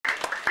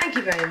Thank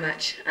you very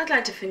much. I'd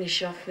like to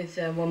finish off with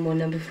one more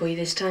number for you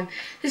this time.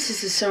 This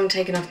is a song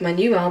taken off my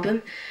new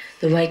album,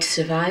 The Way to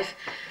Survive.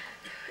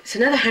 It's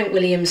another Hank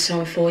Williams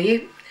song for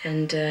you,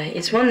 and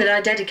it's one that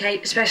I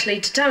dedicate especially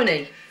to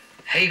Tony.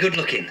 Hey, good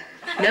looking.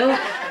 No,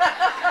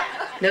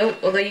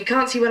 although you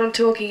can't see what I'm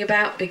talking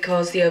about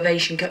because the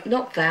ovation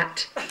not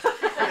that.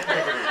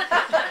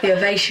 The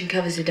ovation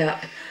covers it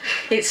up.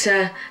 It's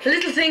a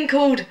little thing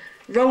called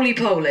Roly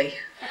Poly.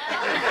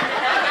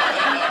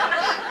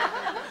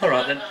 All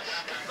right then.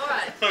 All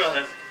right. All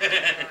right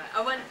then.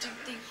 I went to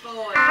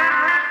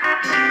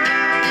D4.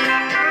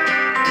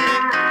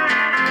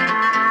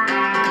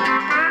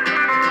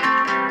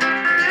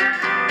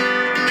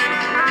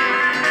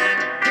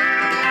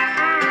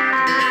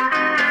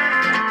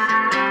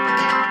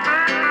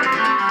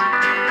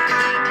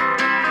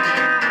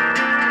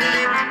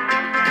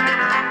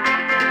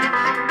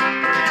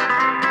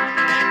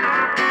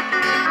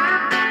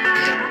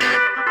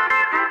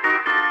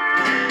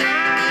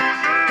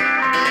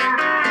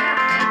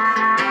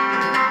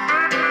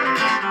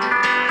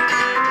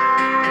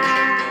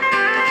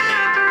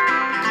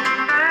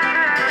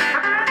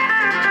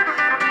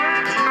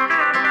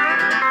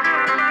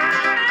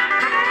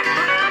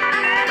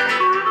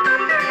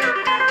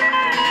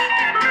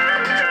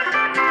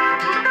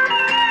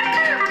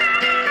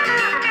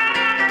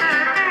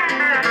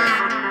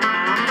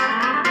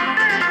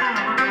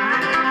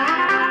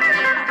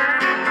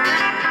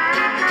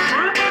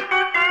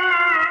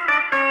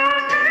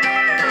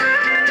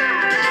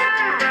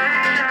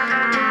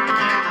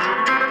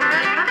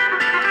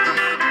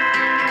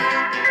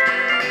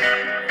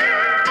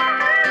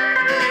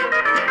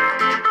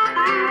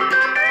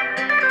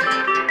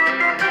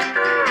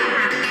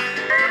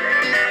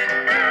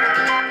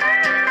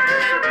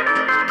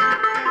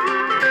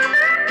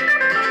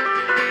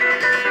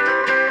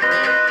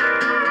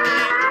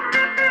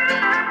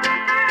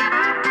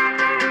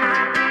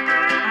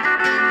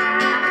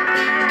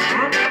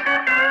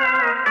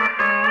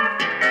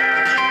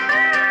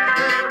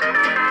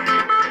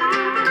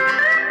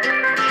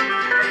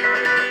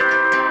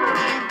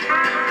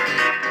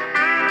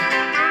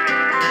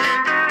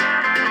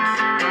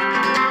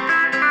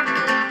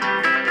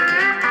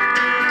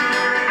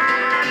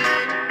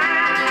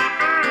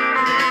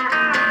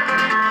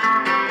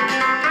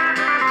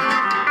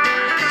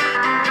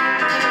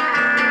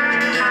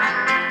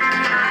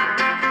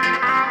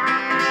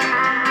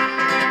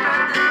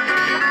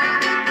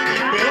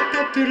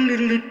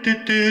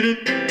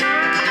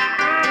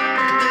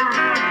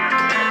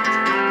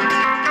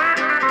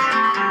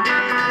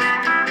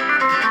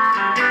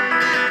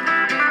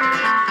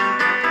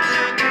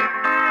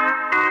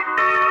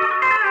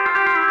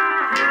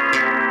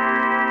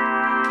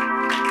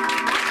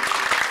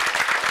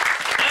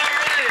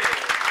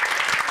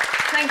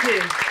 Thank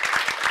you.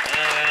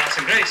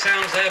 Some great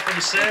sounds there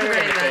from Sarah,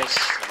 Thank you very of course.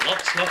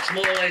 Lots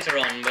more later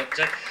on, but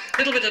a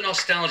little bit of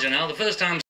nostalgia now. The first time